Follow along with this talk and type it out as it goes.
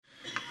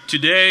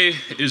Today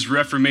is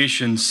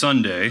Reformation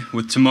Sunday,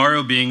 with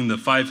tomorrow being the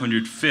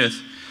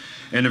 505th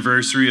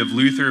anniversary of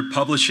Luther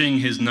publishing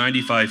his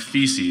 95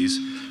 Theses,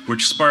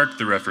 which sparked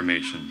the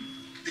Reformation.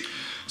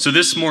 So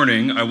this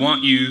morning, I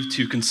want you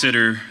to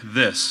consider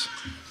this.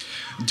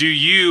 Do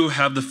you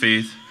have the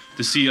faith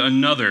to see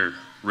another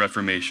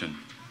Reformation?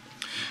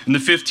 In the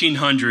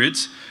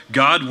 1500s,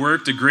 God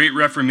worked a great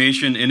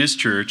Reformation in his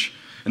church,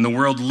 and the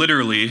world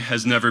literally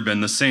has never been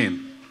the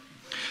same.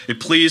 It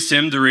pleased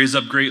him to raise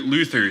up great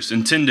Luthers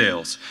and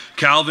Tyndales,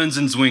 Calvins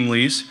and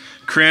Zwinglies,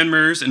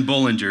 Cranmers and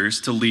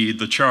Bollingers to lead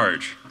the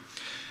charge.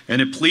 And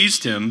it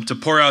pleased him to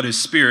pour out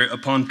his Spirit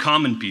upon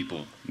common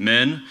people,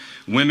 men,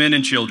 women,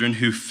 and children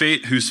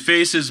whose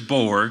faces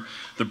bore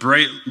the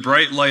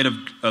bright light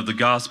of the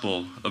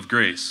gospel of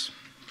grace.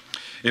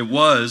 It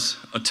was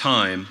a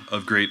time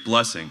of great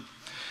blessing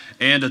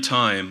and a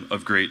time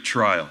of great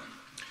trial.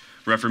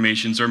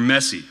 Reformations are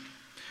messy.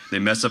 They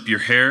mess up your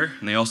hair,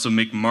 and they also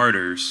make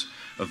martyrs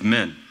of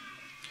men.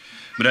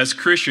 But as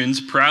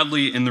Christians,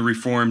 proudly in the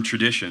Reformed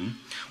tradition,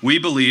 we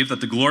believe that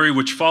the glory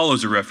which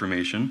follows a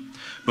Reformation,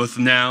 both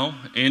now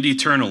and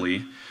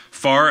eternally,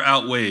 far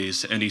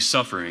outweighs any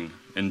suffering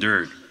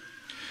endured.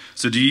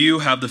 So do you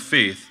have the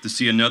faith to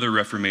see another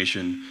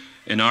Reformation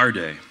in our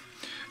day?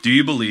 Do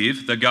you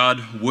believe that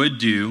God would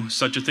do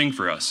such a thing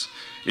for us?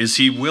 Is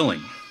he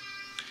willing?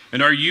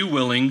 And are you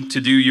willing to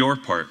do your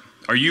part?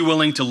 Are you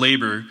willing to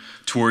labor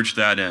towards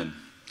that end?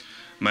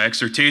 My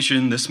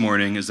exhortation this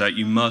morning is that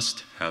you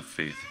must have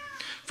faith,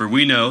 for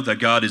we know that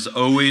God is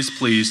always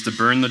pleased to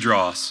burn the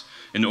dross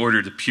in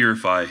order to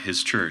purify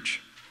his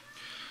church.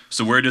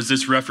 So where does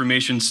this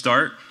Reformation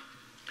start?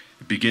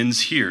 It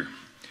begins here.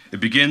 It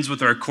begins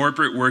with our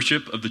corporate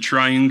worship of the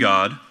triune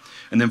God,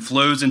 and then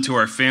flows into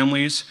our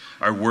families,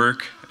 our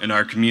work, and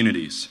our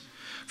communities.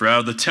 For out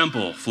of the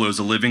temple flows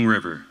a living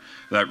river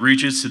that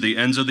reaches to the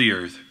ends of the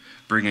earth,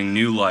 bringing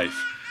new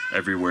life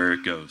everywhere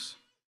it goes.